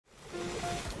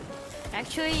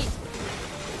Actually,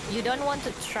 you don't want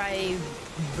to try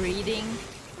breeding.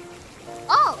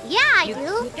 Oh, yeah, I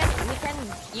do.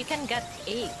 You can get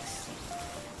eggs.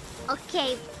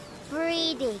 Okay,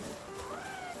 breeding.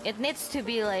 It needs to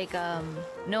be like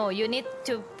no, you need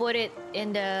to put it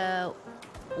in the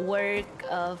work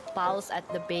of pulse at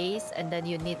the base, and then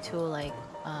you need to like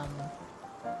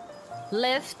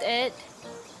lift it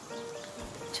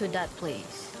to that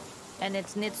place, and it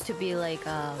needs to be like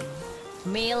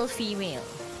male female.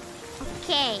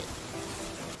 Okay.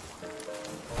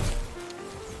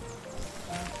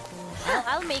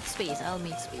 I'll make space.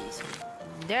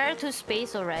 There are 2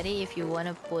 space already if you want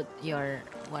to put your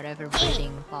whatever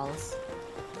breeding pulse.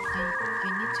 I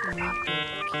need to make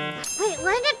it. Wait,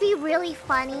 wouldn't it be really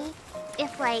funny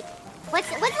if like what's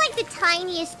like the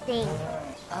tiniest thing?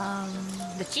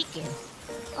 The chicken.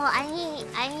 Oh, I need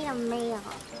a male.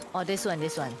 Oh, this one.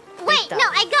 Wait, no,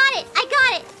 I got it.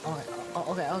 Okay.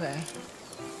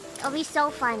 It'll be so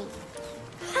funny.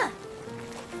 Huh.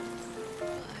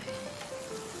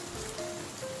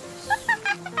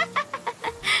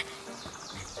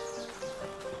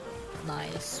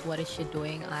 Nice. What is she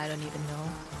doing? I don't even know.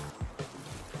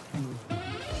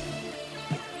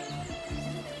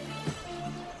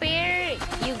 Pair,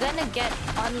 you're gonna get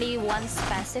only one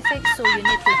specific, so you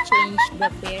need to change the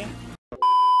pair.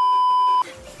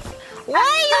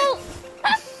 Why you?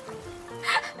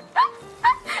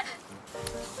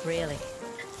 Really?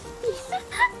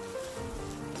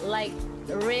 Like,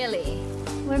 really?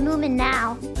 We're moving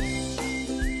now.